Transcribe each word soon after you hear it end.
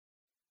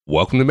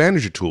Welcome to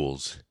Manager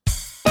Tools.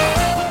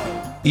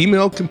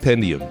 Email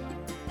Compendium,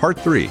 Part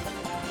 3.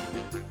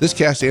 This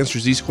cast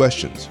answers these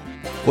questions.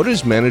 What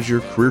is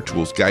Manager Career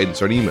Tools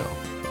guidance on email?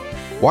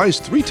 Why is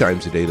 3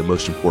 times a day the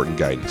most important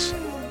guidance?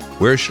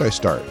 Where should I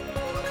start?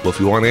 Well, if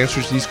you want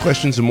answers to these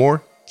questions and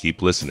more,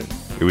 keep listening.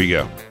 Here we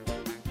go.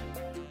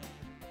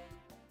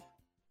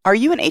 Are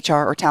you an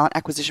HR or talent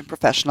acquisition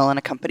professional in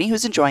a company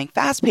who's enjoying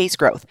fast-paced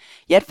growth,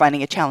 yet finding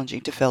it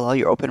challenging to fill all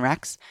your open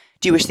recs?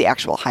 Do you wish the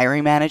actual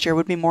hiring manager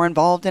would be more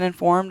involved and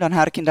informed on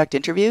how to conduct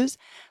interviews?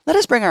 Let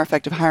us bring our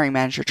effective hiring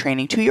manager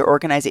training to your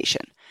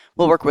organization.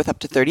 We'll work with up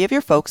to 30 of your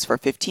folks for a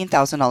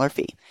 $15,000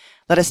 fee.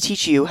 Let us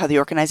teach you how the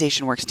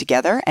organization works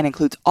together and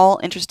includes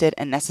all interested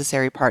and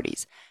necessary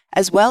parties,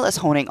 as well as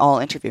honing all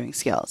interviewing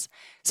skills,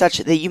 such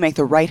that you make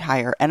the right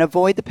hire and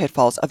avoid the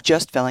pitfalls of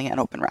just filling an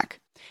open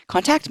rec.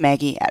 Contact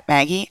Maggie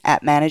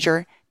at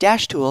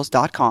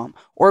manager-tools.com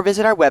or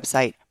visit our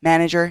website,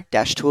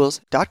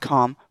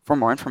 manager-tools.com, for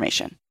more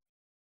information.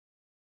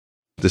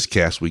 This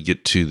cast, we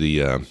get to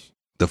the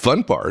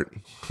fun part,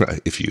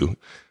 if you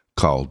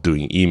call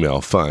doing email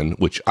fun,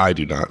 which I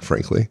do not,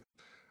 frankly.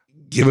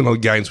 Given all the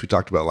guidance we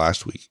talked about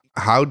last week,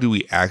 how do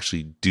we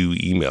actually do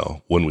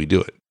email when we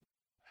do it?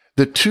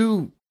 The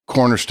two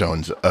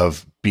cornerstones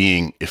of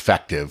being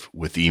effective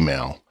with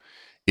email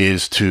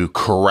is to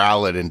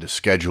corral it into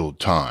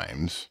scheduled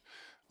times,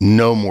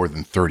 no more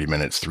than 30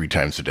 minutes 3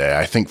 times a day.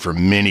 I think for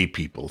many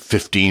people,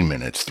 15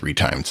 minutes 3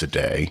 times a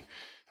day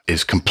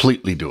is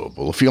completely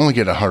doable. If you only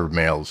get 100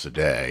 mails a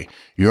day,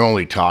 you're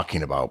only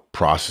talking about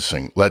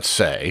processing, let's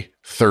say,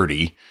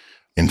 30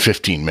 in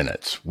 15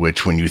 minutes,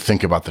 which when you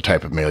think about the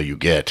type of mail you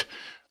get,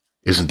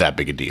 isn't that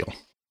big a deal.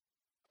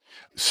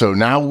 So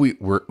now we've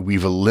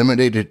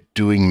eliminated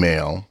doing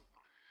mail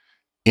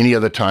any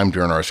other time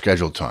during our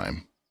scheduled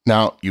time.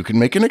 Now, you can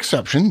make an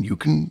exception. You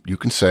can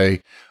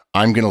say,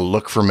 I'm going to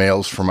look for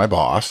mails for my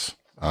boss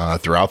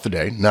throughout the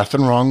day.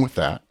 Nothing wrong with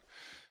that.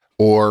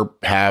 Or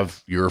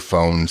have your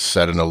phone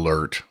set an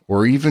alert,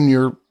 or even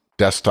your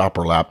desktop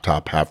or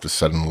laptop have to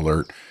set an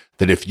alert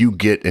that if you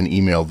get an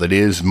email that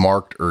is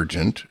marked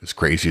urgent, as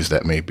crazy as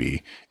that may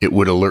be, it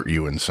would alert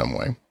you in some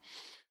way.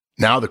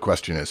 Now the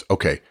question is,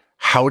 okay,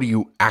 how do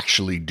you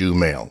actually do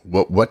mail?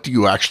 What do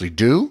you actually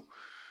do,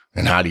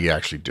 and how do you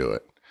actually do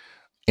it?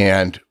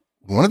 And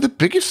one of the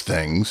biggest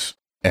things,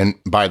 and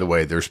by the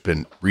way, there's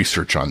been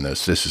research on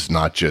this. This is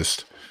not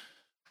just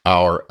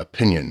our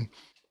opinion.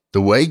 The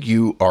way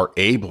you are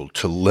able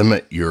to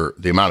limit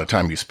the amount of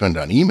time you spend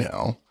on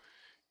email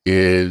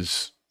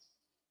is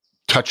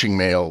touching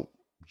mail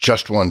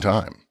just one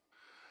time.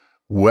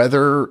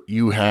 Whether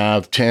you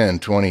have 10,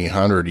 20,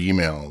 100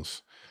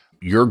 emails,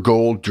 your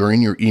goal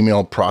during your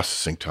email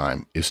processing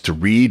time is to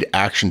read,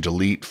 action,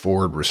 delete,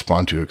 forward,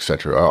 respond to,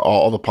 etc.,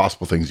 all the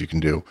possible things you can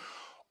do.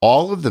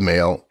 All of the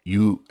mail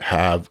you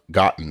have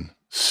gotten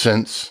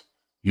since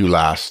you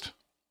last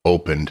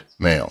opened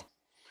mail.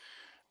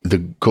 The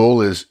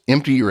goal is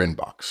empty your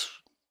inbox.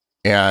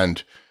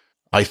 And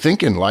I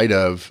think in light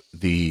of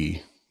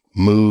the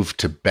move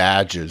to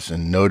badges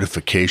and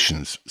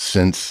notifications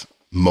since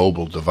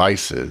mobile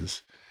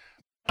devices,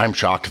 I'm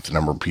shocked at the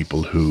number of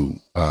people who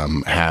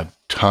have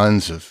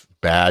tons of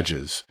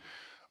badges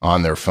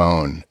on their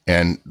phone.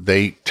 And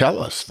they tell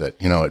us that,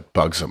 it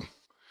bugs them.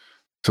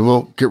 So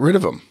we'll get rid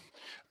of them.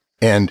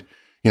 And,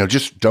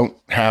 just don't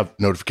have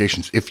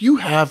notifications. If you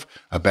have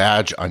a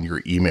badge on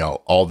your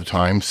email all the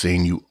time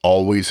saying you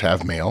always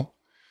have mail,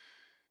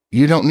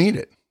 you don't need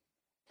it.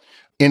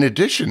 In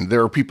addition,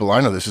 there are people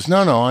I know that says,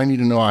 no, I need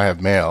to know I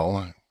have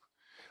mail.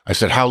 I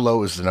said, how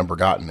low is the number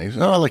gotten? They said,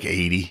 like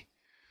 80.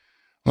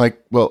 I'm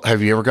like, well,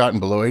 have you ever gotten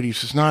below 80? He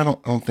says, no, I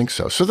don't think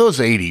so. So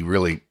those 80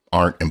 really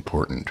aren't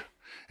important.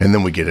 And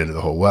then we get into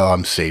the whole,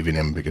 I'm saving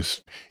them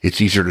because it's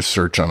easier to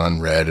search on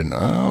unread. And,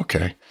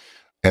 okay.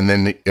 And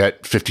then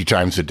at 50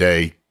 times a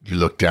day, you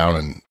look down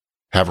and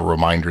have a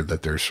reminder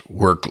that there's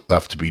work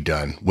left to be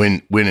done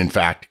when in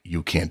fact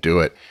you can't do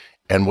it.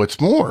 And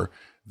what's more,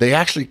 they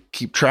actually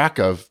keep track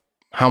of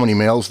how many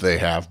mails they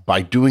have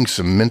by doing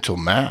some mental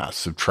math,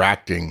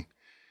 subtracting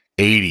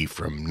 80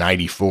 from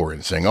 94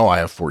 and saying, I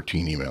have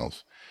 14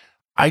 emails.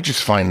 I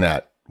just find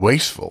that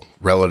wasteful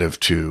relative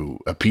to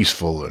a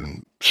peaceful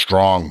and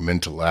strong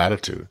mental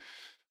attitude.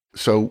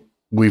 So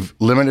we've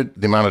limited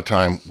the amount of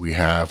time we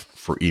have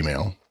for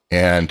email.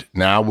 And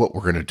now what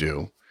we're going to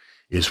do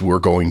is we're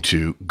going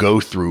to go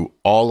through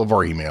all of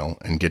our email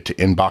and get to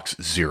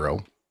inbox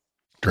 0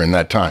 during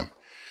that time.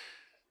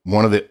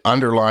 One of the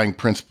underlying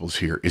principles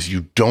here is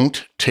you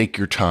don't take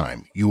your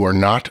time. You are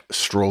not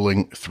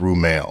strolling through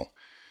mail.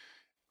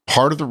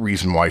 Part of the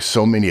reason why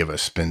so many of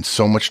us spend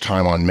so much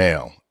time on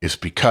mail is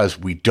because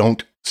we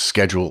don't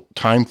schedule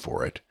time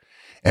for it.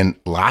 And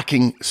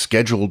lacking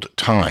scheduled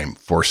time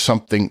for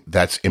something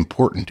that's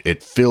important,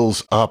 it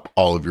fills up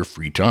all of your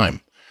free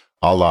time.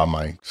 A la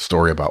my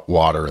story about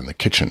water in the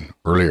kitchen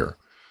earlier.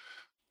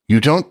 You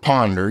don't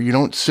ponder, you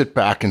don't sit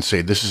back and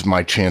say, this is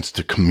my chance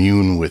to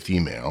commune with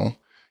email.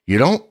 You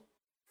don't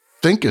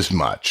think as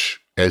much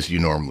as you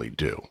normally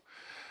do.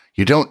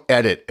 You don't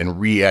edit and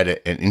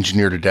re-edit and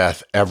engineer to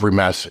death every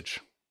message.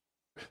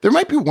 There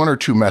might be one or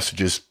two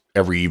messages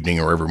every evening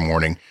or every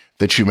morning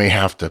that you may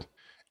have to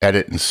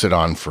edit and sit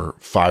on for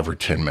 5 or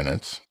 10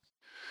 minutes.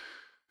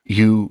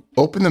 You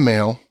open the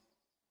mail,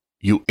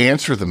 you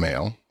answer the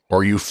mail,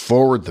 or you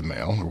forward the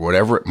mail, or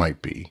whatever it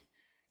might be,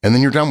 and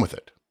then you're done with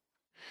it.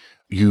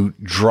 You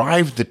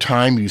drive the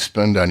time you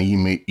spend on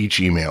each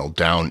email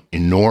down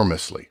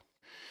enormously.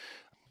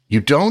 You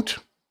don't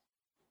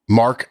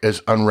mark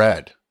as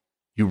unread.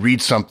 You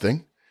read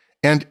something,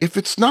 and if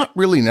it's not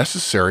really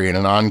necessary in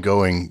an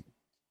ongoing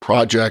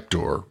project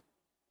or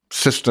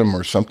system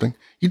or something,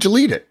 you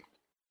delete it.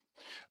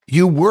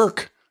 You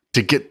work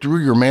to get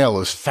through your mail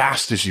as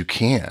fast as you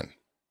can,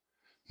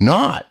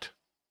 not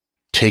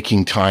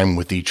taking time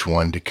with each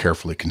one to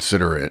carefully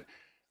consider it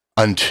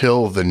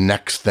until the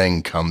next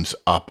thing comes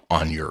up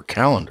on your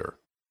calendar.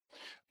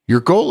 Your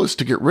goal is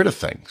to get rid of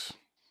things.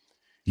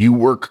 You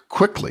work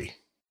quickly.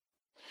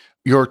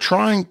 You're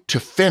trying to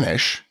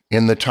finish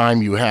in the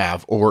time you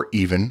have, or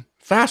even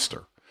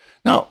faster.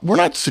 Now, we're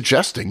not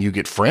suggesting you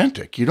get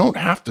frantic. You don't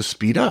have to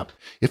speed up.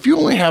 If you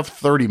only have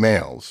 30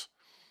 mails,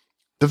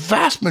 the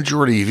vast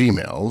majority of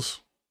emails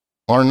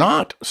are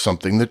not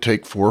something that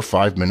take 4 or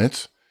 5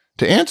 minutes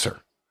to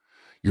answer.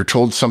 You're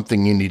told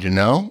something you need to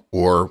know,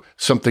 or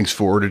something's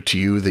forwarded to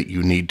you that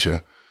you need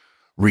to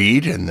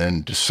read and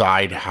then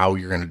decide how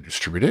you're going to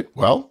distribute it.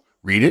 Well,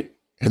 read it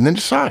and then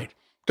decide.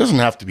 It doesn't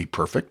have to be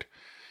perfect.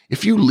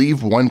 If you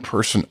leave one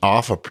person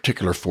off a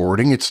particular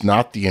forwarding, it's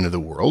not the end of the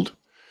world.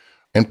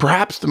 And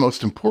perhaps the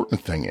most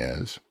important thing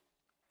is,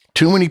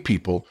 too many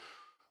people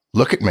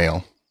look at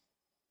mail,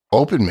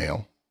 open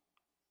mail,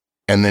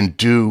 and then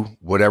do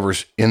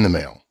whatever's in the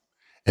mail.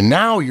 And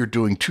now you're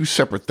doing 2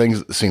 separate things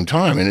at the same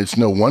time, and it's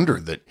no wonder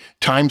that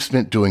time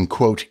spent doing,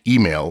 quote,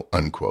 email,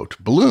 unquote,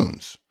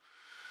 balloons.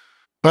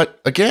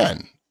 But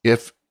again,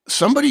 if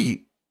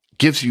somebody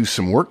gives you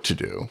some work to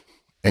do,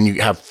 and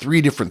you have 3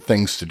 different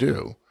things to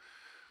do,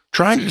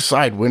 trying to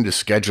decide when to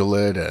schedule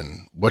it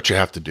and what you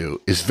have to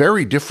do is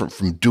very different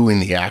from doing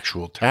the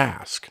actual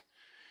task.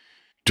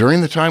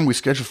 During the time we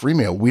schedule for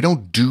email, we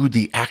don't do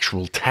the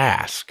actual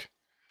task.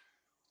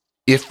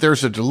 If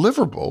there's a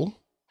deliverable,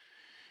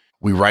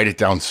 we write it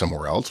down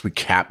somewhere else, we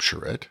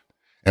capture it,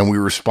 and we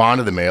respond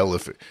to the mail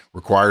if it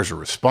requires a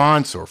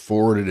response, or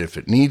forward it if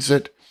it needs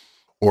it,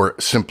 or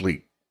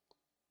simply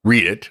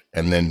read it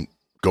and then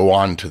go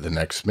on to the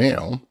next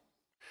mail.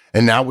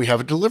 And now we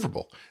have a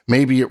deliverable.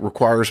 Maybe it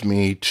requires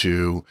me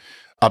to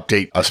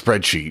update a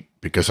spreadsheet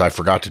because I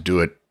forgot to do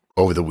it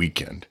over the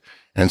weekend.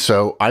 And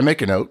so I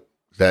make a note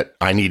that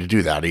I need to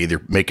do that. I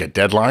either make a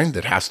deadline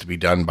that has to be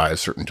done by a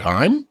certain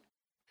time.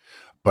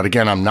 But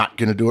again, I'm not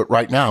going to do it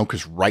right now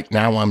because right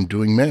now I'm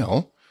doing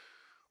mail.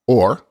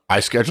 Or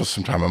I schedule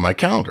some time on my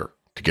calendar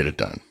to get it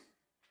done.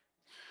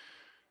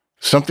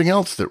 Something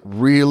else that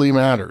really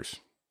matters.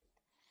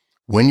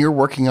 When you're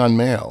working on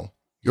mail,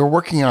 you're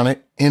working on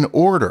it in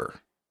order.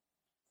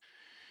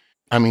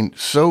 I mean,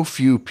 so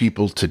few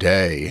people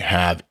today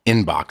have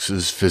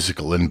inboxes,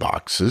 physical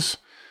inboxes.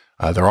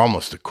 They're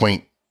almost a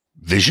quaint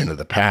vision of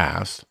the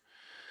past.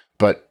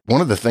 But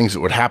one of the things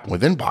that would happen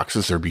with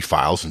inboxes, there'd be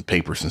files and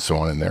papers and so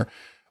on in there.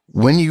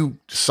 When you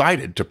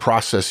decided to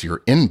process your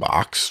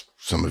inbox,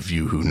 some of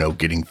you who know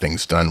getting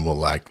things done will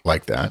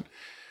like that,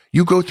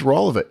 you go through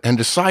all of it and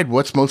decide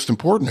what's most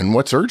important and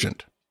what's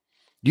urgent.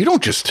 You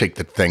don't just take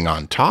the thing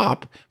on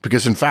top,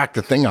 because in fact,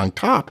 the thing on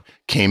top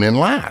came in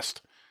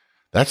last.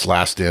 That's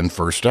last in,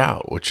 first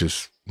out, which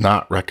is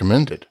not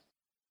recommended.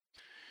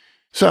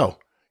 So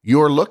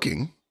you're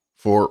looking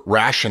for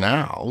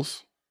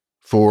rationales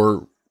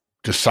for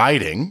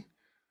deciding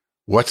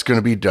what's going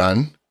to be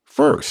done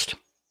first.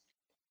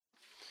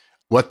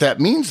 What that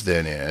means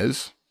then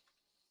is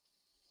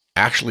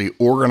actually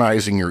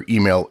organizing your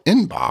email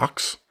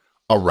inbox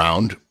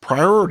around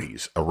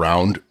priorities,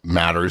 around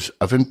matters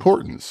of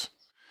importance.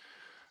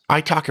 I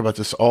talk about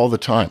this all the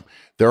time.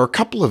 There are a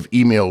couple of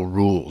email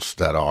rules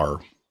that are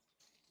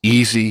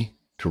easy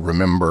to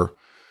remember,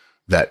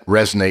 that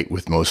resonate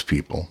with most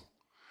people.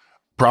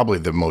 Probably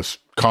the most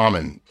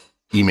common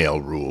email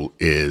rule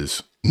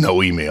is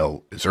no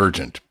email is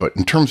urgent. But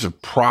in terms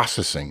of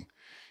processing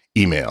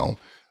email,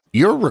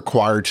 you're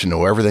required to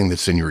know everything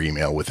that's in your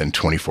email within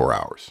 24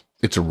 hours.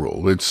 It's a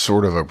rule. It's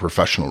sort of a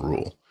professional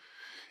rule.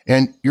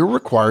 And you're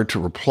required to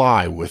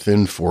reply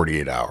within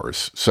 48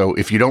 hours. So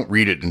if you don't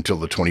read it until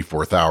the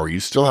 24th hour, you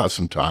still have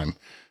some time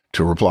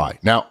to reply.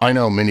 Now, I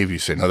know many of you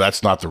say, no,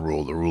 that's not the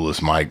rule. The rule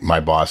is my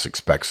boss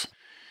expects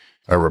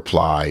a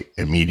reply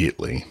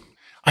immediately.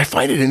 I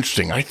find it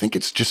interesting. I think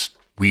it's just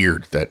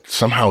weird that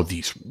somehow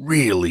these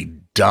really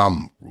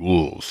dumb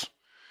rules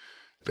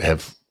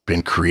have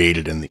been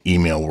created in the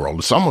email world.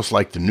 It's almost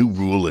like the new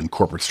rule in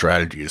corporate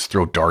strategy is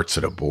throw darts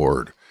at a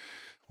board.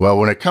 Well,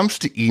 when it comes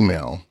to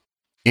email,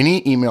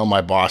 any email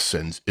my boss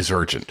sends is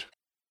urgent.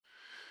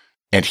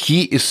 And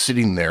he is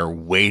sitting there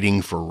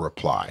waiting for a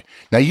reply.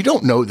 Now, you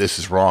don't know this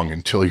is wrong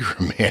until you're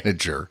a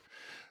manager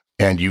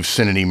and you've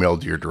sent an email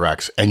to your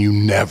directs and you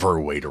never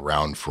wait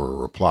around for a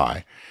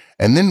reply.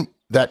 And then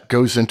that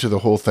goes into the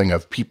whole thing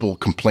of people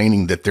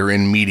complaining that they're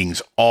in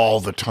meetings all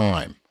the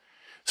time.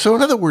 So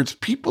in other words,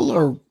 people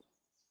are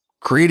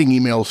creating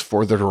emails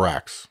for their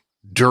directs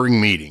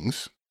during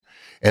meetings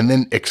and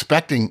then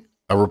expecting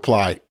a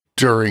reply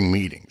during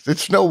meetings.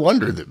 It's no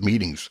wonder that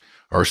meetings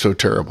are so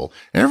terrible.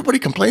 And everybody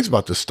complains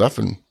about this stuff,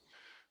 and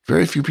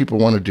very few people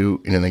want to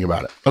do anything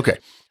about it. Okay,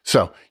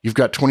 so you've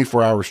got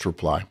 24 hours to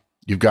reply.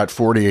 You've got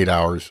 24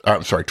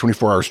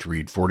 hours to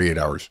read, 48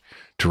 hours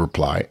to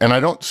reply. And I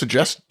don't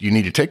suggest you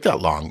need to take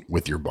that long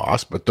with your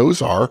boss, but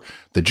those are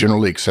the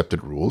generally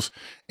accepted rules.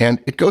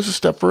 And it goes a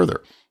step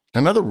further.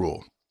 Another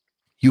rule,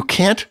 you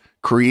can't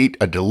create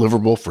a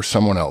deliverable for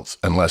someone else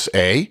unless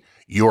A,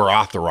 you're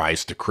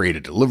authorized to create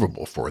a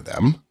deliverable for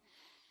them.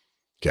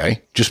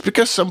 Okay. Just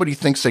because somebody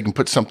thinks they can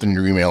put something in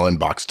your email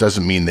inbox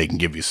doesn't mean they can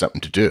give you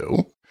something to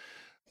do.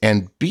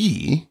 And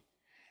B,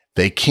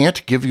 they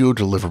can't give you a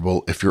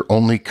deliverable if you're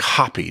only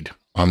copied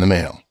on the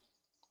mail.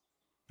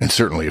 And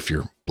certainly if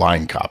you're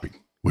blind copied,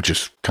 which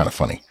is kind of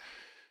funny.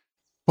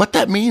 What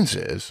that means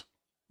is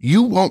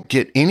you won't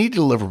get any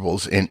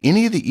deliverables in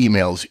any of the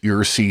emails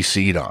you're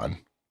CC'd on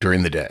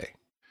during the day.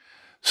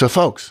 So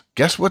folks,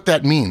 guess what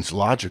that means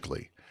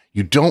logically?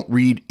 You don't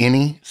read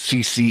any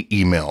CC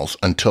emails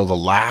until the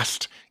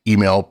last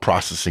email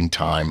processing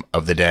time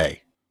of the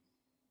day.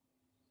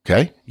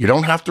 Okay? You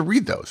don't have to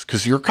read those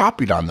because you're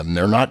copied on them.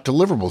 They're not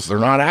deliverables. They're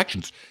not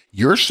actions.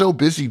 You're so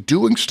busy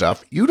doing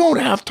stuff, you don't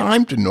have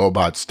time to know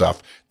about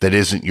stuff that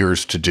isn't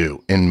yours to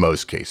do in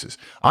most cases.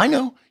 I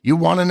know you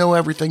want to know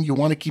everything. You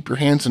want to keep your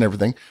hands in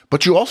everything,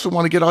 but you also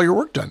want to get all your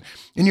work done.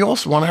 And you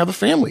also want to have a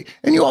family.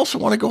 And you also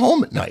want to go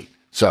home at night.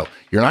 So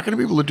you're not going to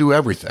be able to do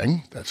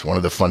everything. That's one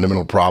of the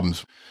fundamental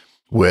problems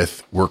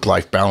with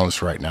work-life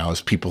balance right now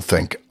is people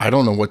think, I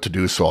don't know what to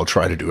do, so I'll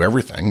try to do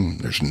everything.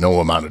 There's no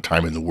amount of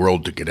time in the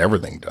world to get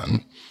everything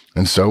done.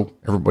 And so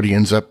everybody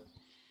ends up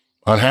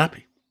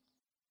unhappy.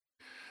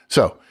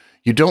 So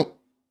you don't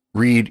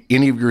read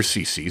any of your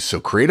CCs. So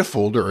create a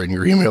folder in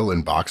your email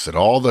inbox that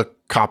all the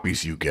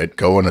copies you get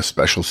go in a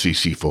special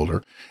CC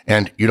folder,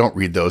 and you don't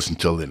read those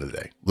until the end of the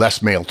day.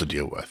 Less mail to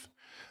deal with.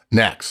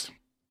 Next,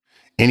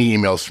 any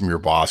emails from your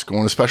boss go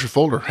in a special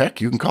folder.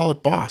 Heck, you can call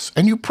it boss,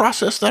 and you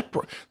process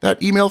that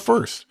email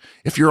first.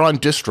 If you're on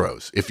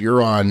distros, if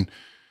you're on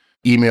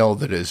email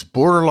that is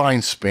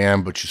borderline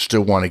spam, but you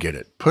still want to get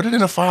it, put it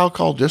in a file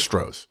called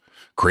distros.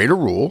 Create a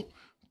rule,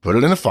 put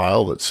it in a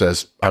file that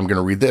says, I'm going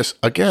to read this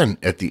again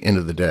at the end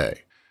of the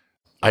day.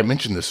 I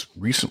mentioned this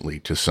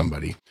recently to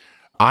somebody.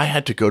 I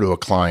had to go to a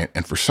client,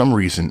 and for some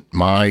reason,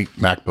 my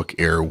MacBook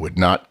Air would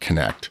not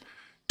connect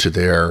to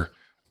their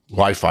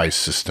Wi-Fi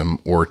system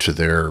or to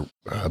their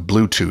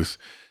Bluetooth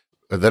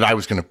that I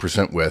was going to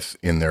present with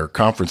in their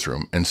conference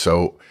room. And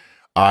so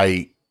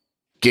I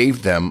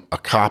gave them a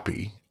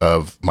copy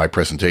of my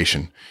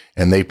presentation,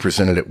 and they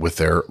presented it with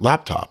their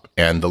laptop.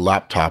 And the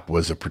laptop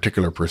was a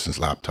particular person's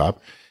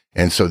laptop.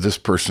 And so this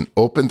person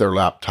opened their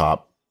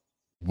laptop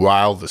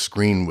while the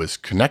screen was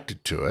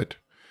connected to it,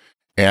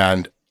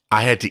 and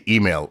I had to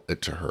email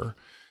it to her.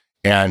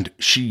 And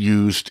she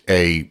used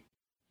a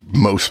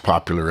most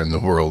popular in the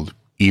world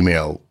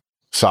email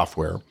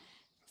software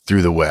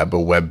through the web, a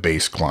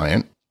web-based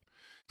client.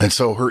 And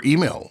so her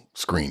email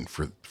screen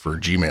for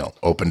Gmail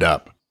opened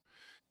up,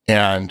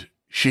 and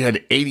she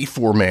had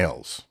 84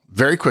 mails.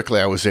 Very quickly,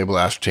 I was able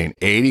to ascertain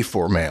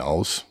 84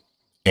 mails,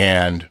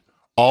 and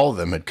all of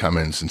them had come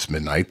in since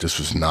midnight. This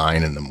was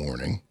 9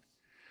 a.m.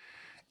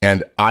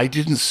 And I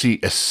didn't see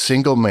a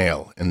single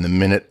mail. And the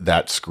minute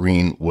that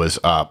screen was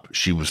up,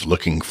 she was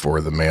looking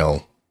for the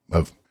mail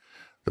of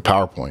the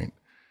PowerPoint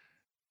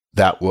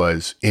that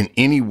was in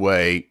any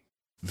way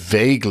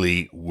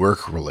vaguely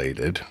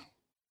work-related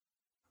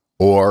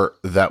or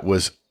that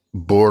was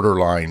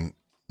borderline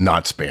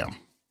not spam.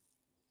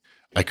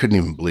 I couldn't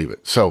even believe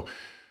it. So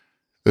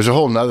there's a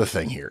whole nother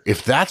thing here.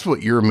 If that's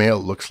what your mail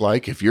looks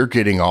like, if you're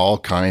getting all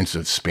kinds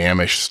of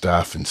spamish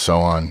stuff and so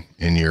on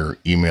in your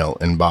email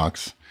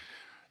inbox,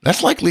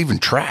 that's like leaving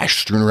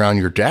trash strewn around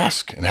your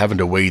desk and having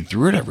to wade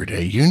through it every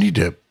day. You need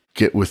to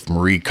get with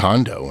Marie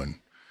Kondo and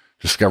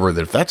discover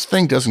that if that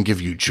thing doesn't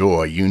give you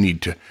joy, you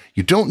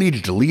don't need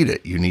to delete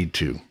it. You need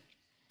to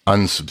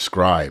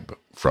unsubscribe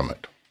from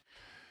it.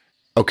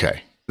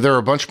 Okay. There are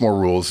a bunch more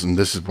rules, and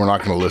we're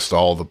not going to list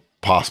all the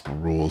possible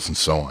rules and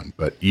so on,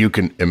 but you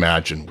can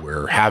imagine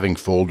where having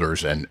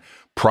folders and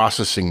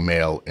processing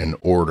mail in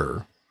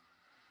order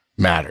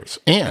matters.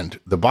 And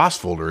the boss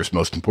folder is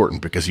most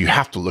important because you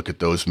have to look at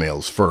those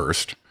mails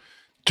first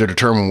to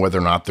determine whether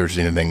or not there's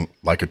anything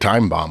like a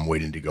time bomb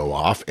waiting to go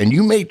off. And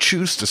you may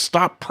choose to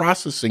stop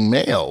processing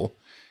mail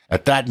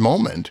at that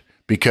moment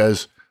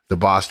because the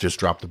boss just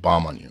dropped the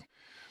bomb on you.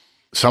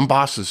 Some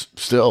bosses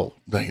still,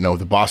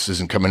 the boss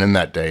isn't coming in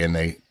that day and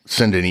they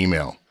send an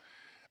email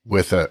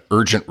with an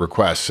urgent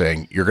request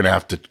saying, you're going to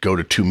have to go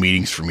to 2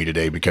 meetings for me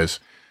today because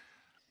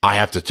I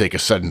have to take a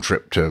sudden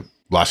trip to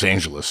Los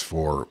Angeles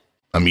for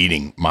a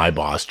meeting my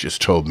boss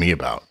just told me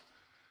about.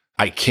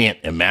 I can't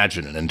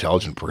imagine an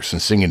intelligent person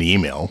sending an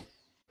email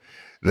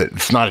that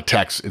it's not a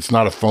text, it's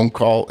not a phone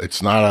call,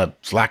 it's not a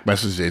Slack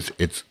message,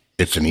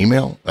 it's an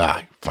email.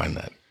 I find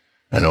that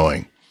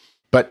annoying.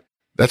 But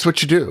that's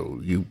what you do.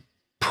 You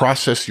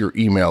process your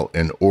email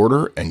in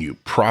order and you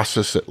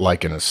process it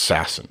like an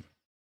assassin.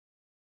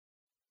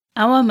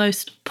 Our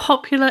most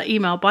popular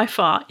email by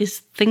far is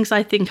Things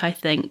I Think I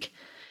Think.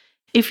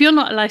 If you're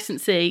not a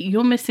licensee,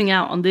 you're missing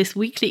out on this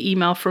weekly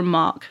email from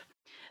Mark.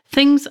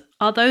 Things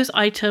are those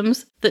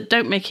items that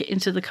don't make it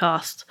into the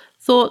cast.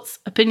 Thoughts,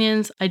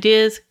 opinions,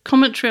 ideas,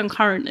 commentary on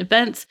current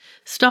events,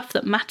 stuff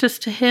that matters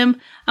to him,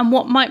 and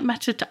what might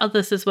matter to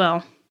others as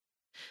well.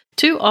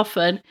 Too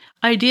often,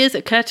 ideas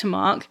occur to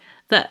Mark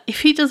that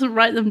if he doesn't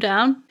write them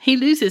down, he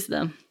loses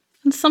them.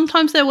 And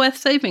sometimes they're worth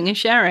saving and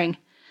sharing.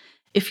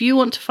 If you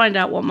want to find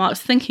out what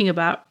Mark's thinking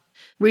about,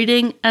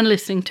 reading and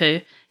listening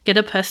to, get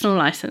a personal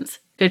license.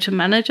 Go to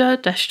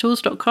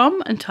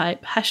manager-tools.com and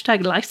type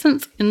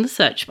 #license in the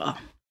search bar.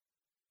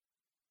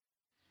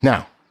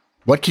 Now,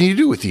 what can you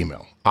do with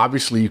email?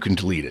 Obviously, you can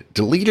delete it.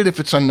 Delete it if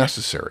it's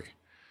unnecessary.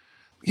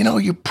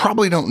 You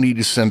probably don't need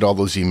to send all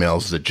those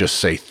emails that just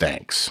say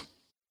thanks.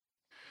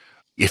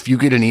 If you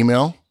get an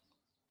email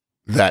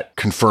that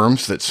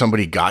confirms that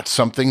somebody got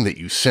something that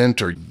you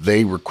sent or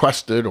they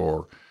requested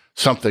or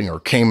something or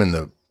came in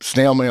the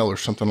snail mail or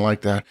something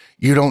like that,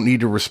 you don't need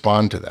to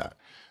respond to that.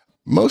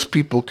 Most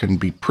people can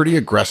be pretty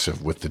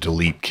aggressive with the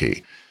delete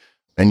key,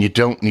 and you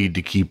don't need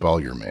to keep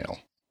all your mail.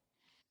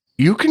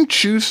 You can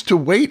choose to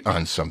wait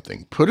on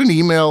something. Put an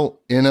email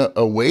in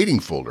a waiting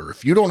folder.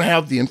 If you don't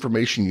have the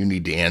information you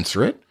need to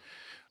answer it,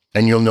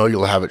 and you'll know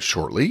you'll have it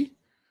shortly,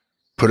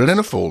 put it in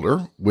a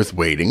folder with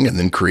waiting and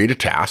then create a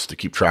task to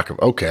keep track of,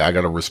 okay, I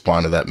got to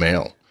respond to that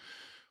mail.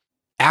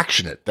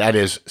 Action it. That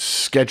is,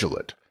 schedule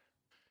it.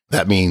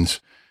 That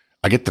means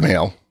I get the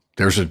mail.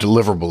 There's a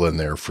deliverable in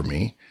there for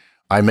me.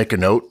 I make a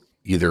note,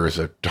 either as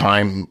a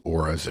time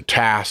or as a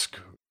task,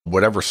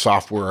 whatever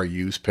software I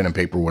use, pen and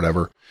paper,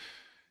 whatever.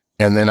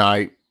 And then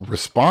I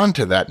respond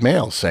to that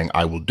mail saying,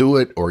 I will do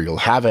it, or you'll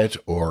have it,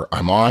 or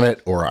I'm on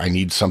it, or I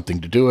need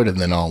something to do it, and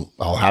then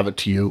I'll have it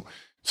to you,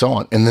 so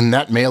on. And then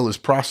that mail is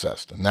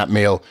processed, and that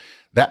mail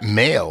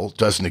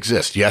doesn't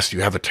exist. Yes,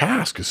 you have a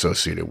task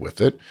associated with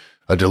it,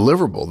 a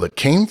deliverable that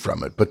came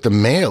from it, but the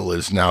mail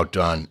is now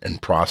done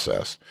and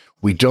processed.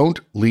 We don't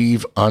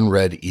leave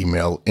unread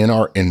email in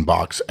our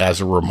inbox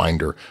as a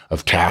reminder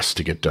of tasks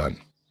to get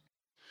done.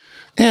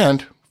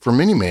 And for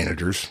many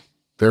managers,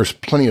 there's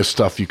plenty of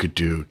stuff you could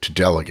do to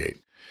delegate.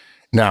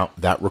 Now,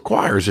 that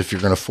requires, if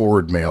you're going to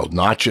forward mail,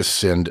 not just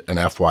send an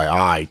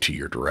FYI to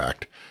your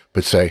direct,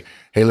 but say,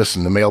 hey,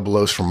 listen, the mail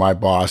below is from my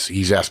boss.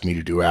 He's asked me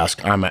to do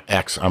Ask. I'm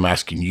X. I'm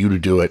asking you to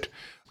do it.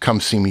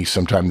 Come see me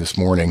sometime this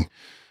morning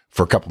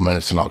for a couple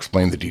minutes, and I'll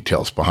explain the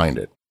details behind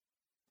it.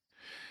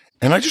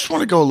 And I just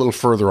want to go a little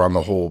further on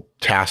the whole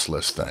task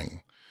list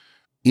thing.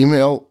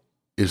 Email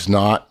is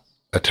not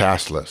a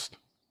task list.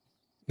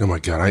 Oh my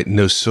God, I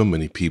know so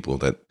many people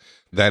that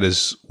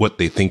is what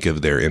they think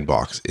of their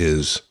inbox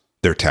is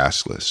their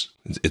task list.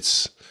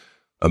 It's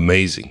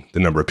amazing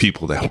the number of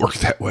people that work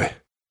that way.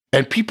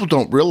 And people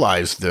don't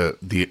realize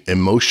the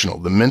emotional,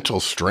 the mental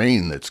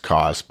strain that's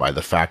caused by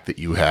the fact that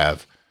you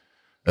have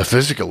a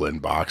physical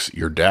inbox,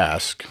 your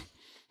desk.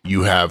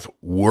 You have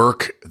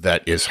work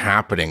that is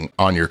happening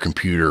on your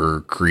computer,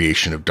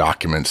 creation of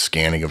documents,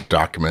 scanning of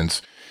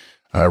documents,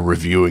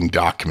 reviewing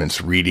documents,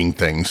 reading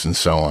things, and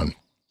so on.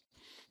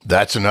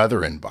 That's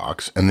another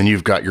inbox. And then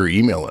you've got your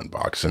email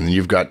inbox, and then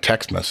you've got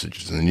text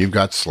messages, and then you've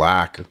got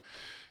Slack,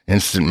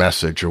 instant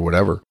message, or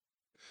whatever.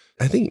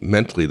 I think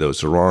mentally, though, it's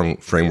the wrong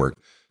framework.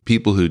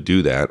 People who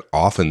do that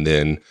often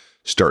then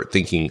start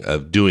thinking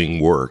of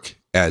doing work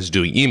as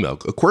doing email.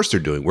 Of course,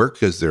 they're doing work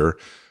because they're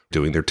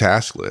doing their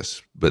task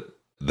list, but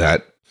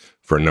that,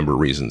 for a number of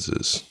reasons,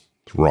 is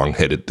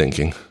wrong-headed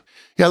thinking.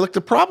 Yeah, look,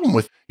 the problem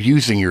with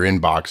using your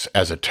inbox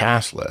as a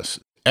task list,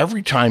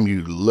 every time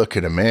you look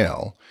at a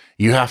mail,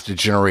 you have to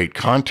generate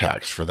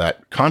context for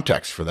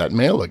that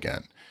mail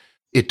again.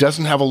 It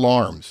doesn't have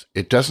alarms.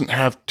 It doesn't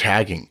have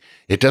tagging.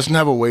 It doesn't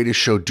have a way to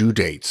show due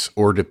dates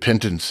or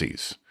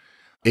dependencies.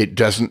 It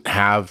doesn't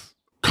have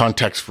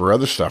context for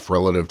other stuff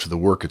relative to the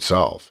work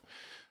itself.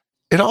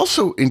 It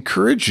also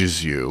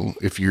encourages you,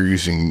 if you're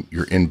using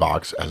your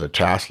inbox as a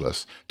task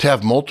list, to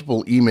have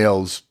multiple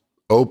emails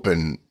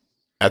open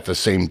at the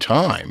same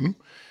time.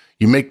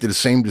 You make the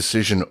same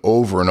decision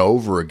over and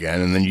over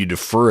again, and then you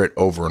defer it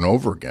over and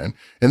over again.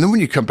 And then when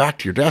you come back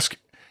to your desk,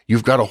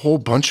 you've got a whole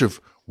bunch of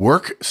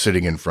work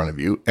sitting in front of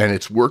you, and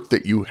it's work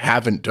that you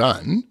haven't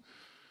done.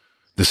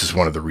 This is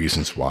one of the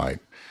reasons why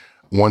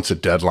once a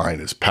deadline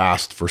is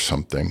passed for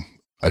something,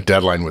 a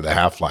deadline with a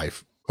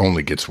half-life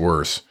only gets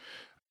worse.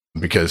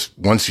 Because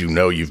once you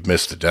know you've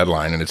missed the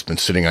deadline and it's been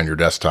sitting on your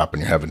desktop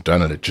and you haven't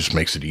done it, it just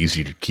makes it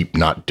easy to keep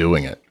not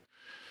doing it.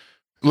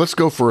 Let's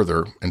go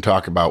further and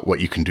talk about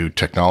what you can do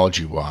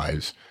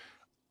technology-wise.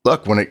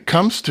 Look, when it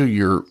comes to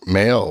your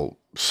mail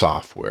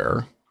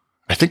software,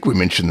 I think we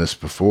mentioned this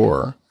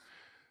before,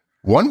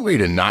 one way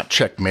to not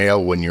check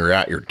mail when you're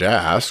at your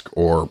desk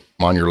or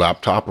on your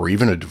laptop or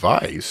even a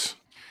device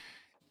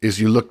is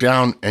you look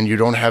down and you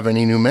don't have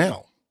any new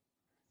mail.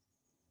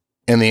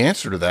 And the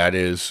answer to that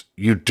is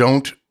you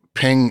don't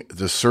ping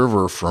the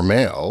server for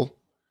mail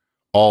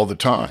all the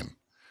time.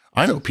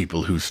 I know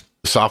people whose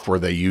software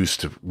they use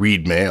to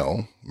read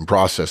mail and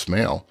process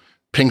mail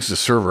pings the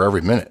server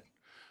every minute.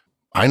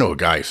 I know a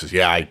guy who says,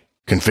 I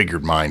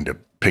configured mine to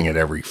ping it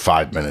every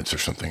 5 minutes or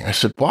something. I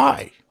said,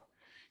 why?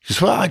 He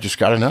says, well, I just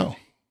got to know.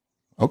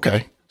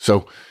 Okay.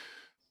 So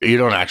you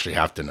don't actually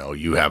have to know.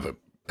 You have a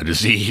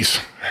disease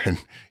and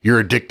you're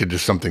addicted to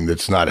something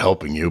that's not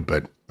helping you,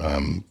 but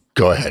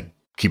go ahead,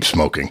 keep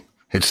smoking.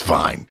 It's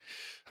fine.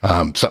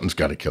 Something's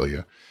got to kill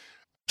you.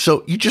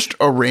 So you just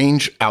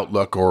arrange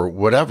Outlook or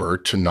whatever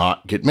to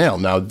not get mail.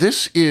 Now,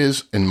 this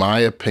is, in my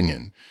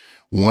opinion,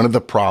 one of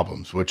the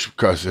problems, which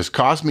has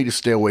caused me to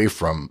stay away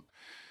from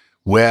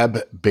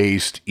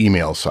web-based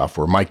email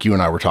software. Mike, you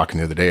and I were talking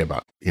the other day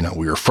about,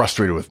 we were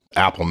frustrated with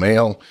Apple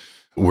Mail.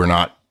 We're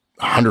not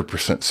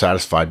 100%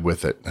 satisfied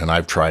with it. And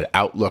I've tried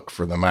Outlook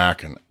for the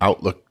Mac, and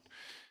Outlook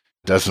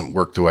doesn't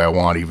work the way I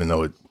want, even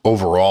though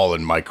overall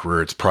in my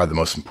career, it's probably the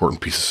most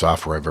important piece of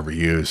software I've ever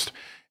used.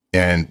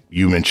 And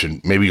you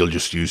mentioned maybe you'll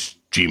just use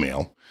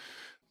Gmail,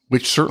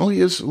 which certainly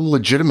is a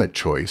legitimate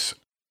choice.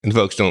 And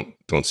folks, don't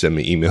send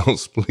me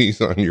emails, please,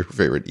 on your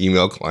favorite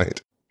email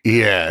client.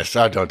 Yes,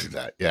 I don't do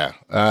that. Yeah.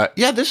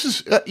 This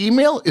is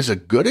email is a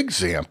good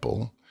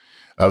example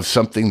of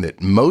something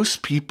that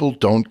most people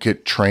don't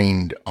get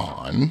trained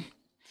on.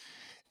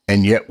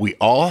 And yet we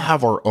all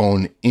have our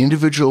own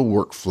individual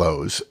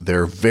workflows.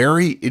 They're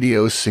very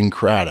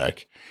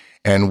idiosyncratic,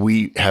 and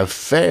we have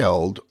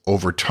failed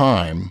over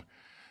time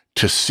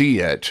to see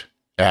it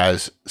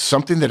as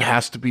something that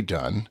has to be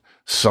done,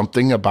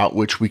 something about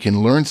which we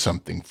can learn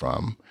something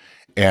from.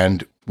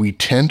 And we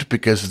tend,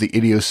 because of the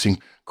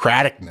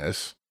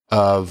idiosyncraticness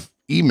of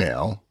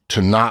email,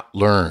 to not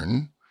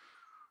learn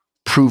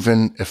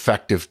proven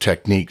effective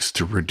techniques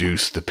to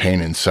reduce the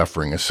pain and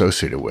suffering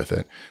associated with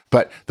it.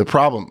 But the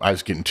problem I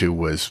was getting to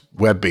was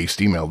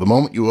web-based email. The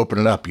moment you open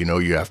it up, you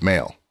have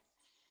mail.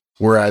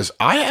 Whereas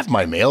I have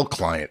my mail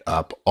client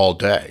up all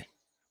day,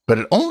 but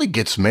it only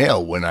gets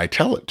mail when I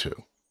tell it to.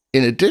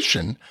 In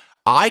addition,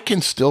 I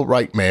can still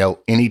write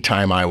mail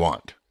anytime I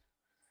want.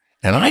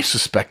 And I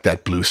suspect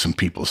that blew some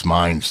people's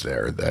minds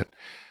there that,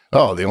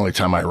 the only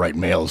time I write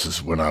mails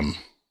is when I'm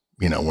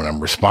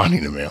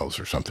responding to mails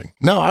or something.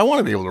 No, I want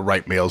to be able to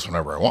write mails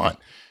whenever I want,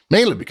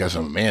 mainly because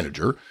I'm a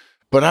manager,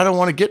 but I don't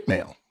want to get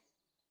mail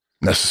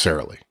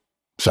necessarily.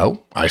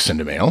 So I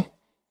send a mail,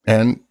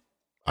 and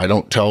I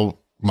don't tell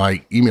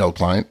my email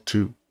client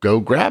to go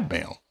grab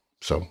mail.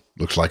 So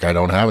looks like I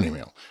don't have any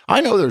mail.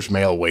 I know there's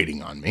mail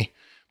waiting on me,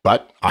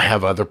 but I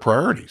have other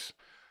priorities.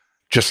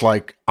 Just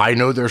like I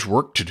know there's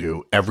work to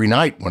do every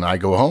night when I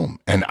go home,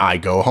 and I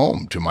go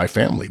home to my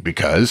family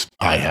because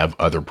I have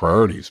other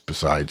priorities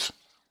besides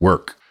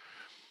work.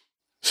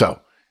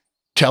 So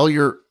tell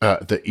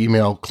the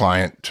email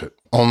client to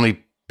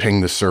only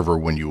ping the server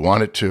when you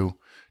want it to.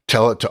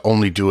 Tell it to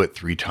only do it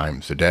 3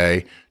 times a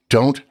day.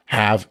 Don't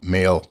have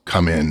mail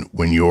come in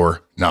when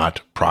you're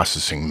not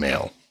processing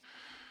mail.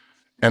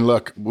 And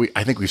look,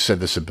 I think we've said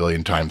this a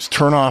billion times.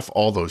 Turn off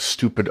all those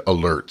stupid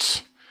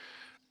alerts.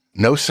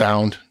 No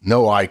sound,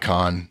 no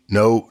icon,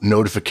 no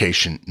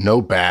notification,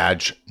 no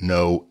badge,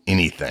 no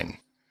anything.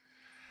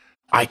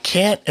 I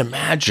can't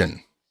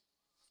imagine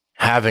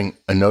having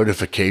a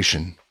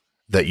notification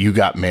that you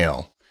got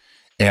mail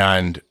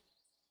and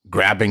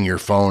grabbing your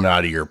phone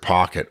out of your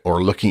pocket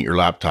or looking at your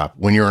laptop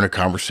when you're in a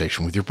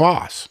conversation with your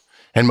boss.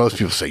 And most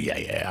people say,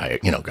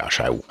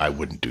 I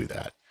wouldn't do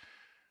that.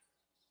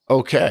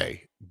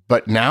 Okay.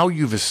 But now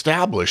you've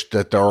established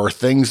that there are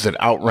things that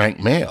outrank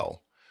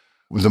mail.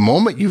 The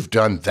moment you've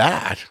done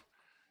that,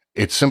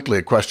 it's simply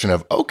a question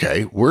of,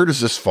 okay, where does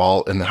this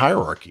fall in the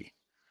hierarchy?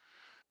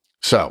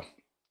 So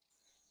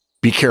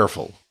be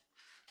careful.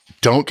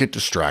 Don't get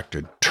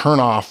distracted. Turn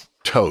off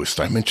Toast.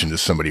 I mentioned to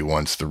somebody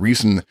once, the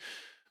reason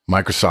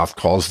Microsoft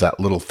calls that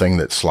little thing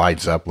that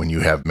slides up when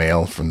you have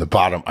mail from the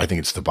bottom, I think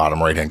it's the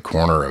bottom right-hand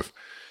corner of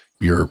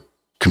your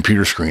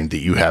computer screen, that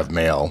you have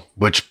mail,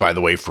 which, by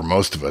the way, for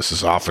most of us,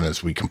 as often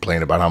as we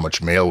complain about how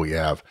much mail we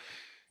have,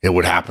 it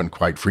would happen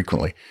quite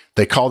frequently.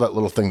 They call that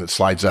little thing that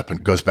slides up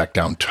and goes back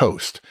down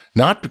toast,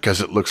 not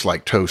because it looks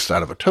like toast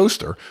out of a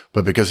toaster,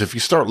 but because if you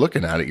start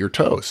looking at it, you're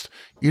toast.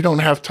 You don't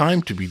have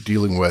time to be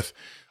dealing with,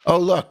 oh,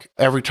 look,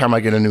 every time I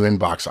get a new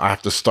inbox, I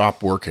have to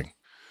stop working.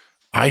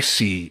 I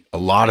see a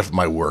lot of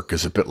my work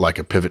as a bit like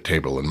a pivot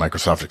table in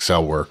Microsoft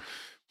Excel, where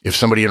if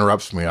somebody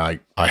interrupts me, I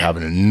have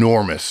an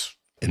enormous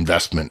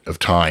investment of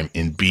time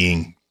in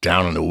being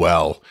down in the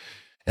well.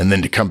 And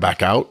then to come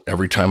back out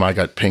every time I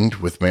got pinged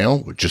with mail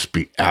would just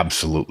be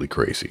absolutely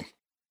crazy.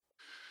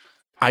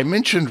 I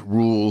mentioned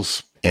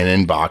rules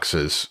and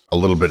inboxes a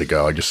little bit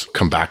ago. I just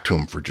come back to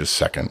them for just a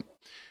second.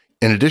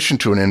 In addition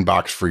to an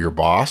inbox for your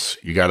boss,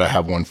 you got to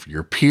have one for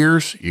your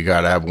peers. You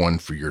got to have one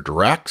for your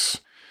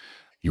directs.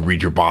 You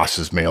read your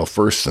boss's mail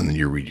first, and then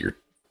you read your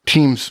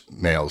team's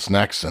mails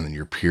next, and then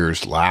your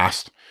peers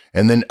last.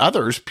 And then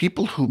others,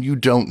 people whom you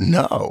don't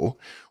know.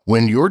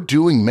 When you're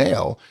doing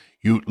mail,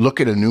 you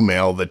look at a new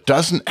mail that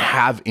doesn't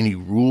have any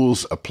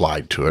rules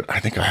applied to it. I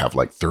think I have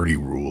like 30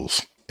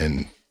 rules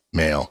in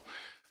mail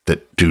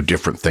that do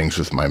different things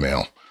with my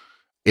mail.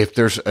 If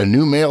there's a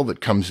new mail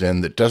that comes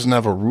in that doesn't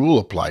have a rule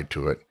applied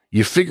to it,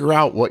 you figure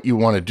out what you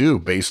want to do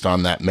based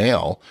on that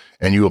mail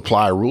and you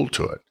apply a rule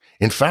to it.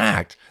 In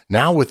fact,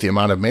 now with the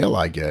amount of mail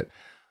I get,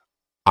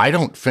 I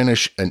don't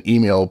finish an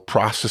email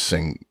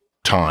processing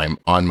time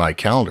on my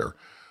calendar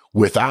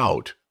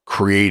without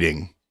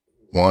creating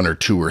 1 or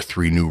 2 or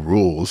 3 new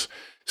rules,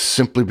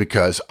 simply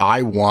because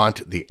I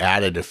want the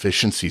added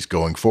efficiencies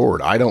going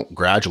forward. I don't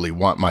gradually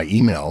want my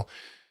email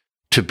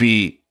to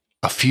be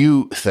a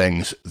few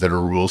things that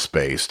are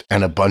rules-based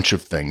and a bunch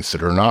of things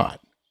that are not.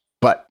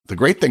 But the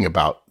great thing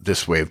about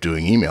this way of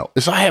doing email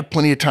is I have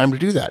plenty of time to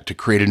do that, to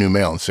create a new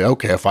mail and say,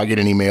 okay, if I get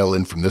an email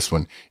in from this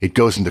one, it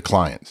goes into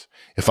clients.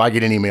 If I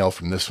get an email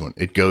from this one,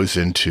 it goes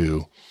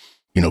into,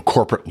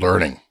 corporate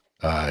learning,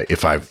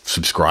 if I've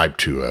subscribed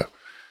to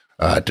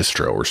a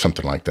distro or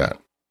something like that.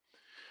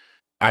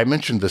 I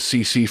mentioned the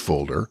CC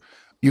folder.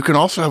 You can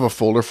also have a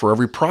folder for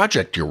every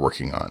project you're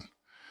working on.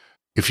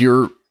 If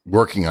you're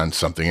working on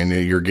something and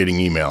you're getting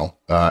email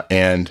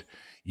and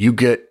you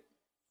get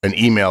an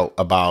email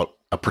about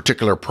a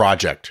particular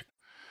project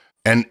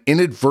and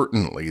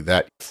inadvertently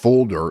that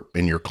folder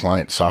in your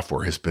client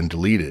software has been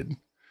deleted,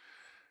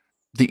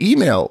 the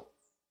email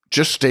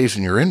just stays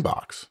in your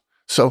inbox.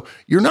 So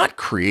you're not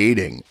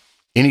creating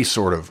any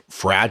sort of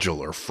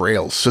fragile or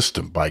frail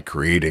system by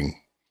creating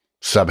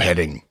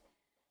subheading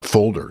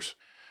folders.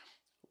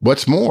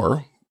 What's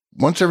more,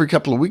 once every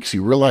couple of weeks,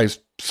 you realize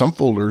some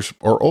folders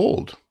are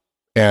old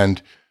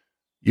and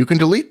you can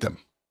delete them.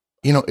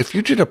 If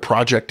you did a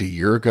project a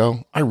year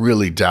ago, I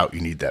really doubt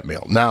you need that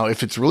mail. Now,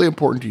 if it's really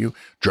important to you,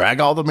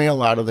 drag all the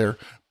mail out of there,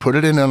 put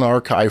it in an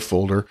archive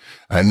folder,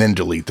 and then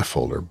delete the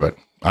folder. But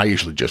I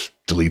usually just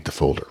delete the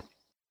folder,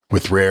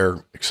 with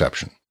rare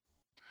exception.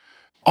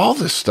 All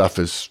this stuff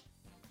is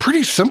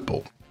pretty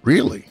simple,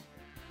 really.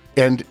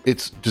 And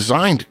it's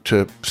designed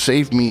to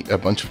save me a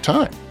bunch of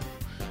time.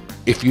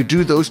 If you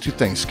do those 2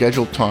 things,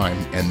 schedule time,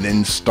 and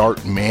then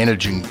start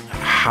managing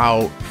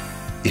how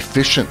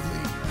efficiently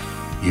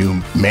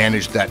you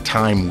manage that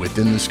time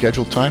within the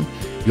scheduled time,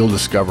 you'll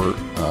discover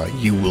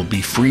you will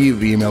be free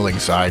of email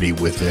anxiety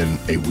within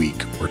a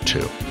week or 2.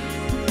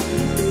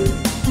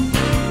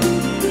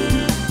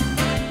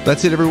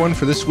 That's it, everyone,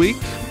 for this week.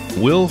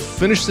 We'll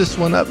finish this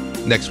one up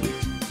next week.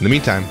 In the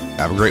meantime,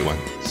 have a great one.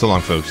 So long,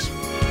 folks.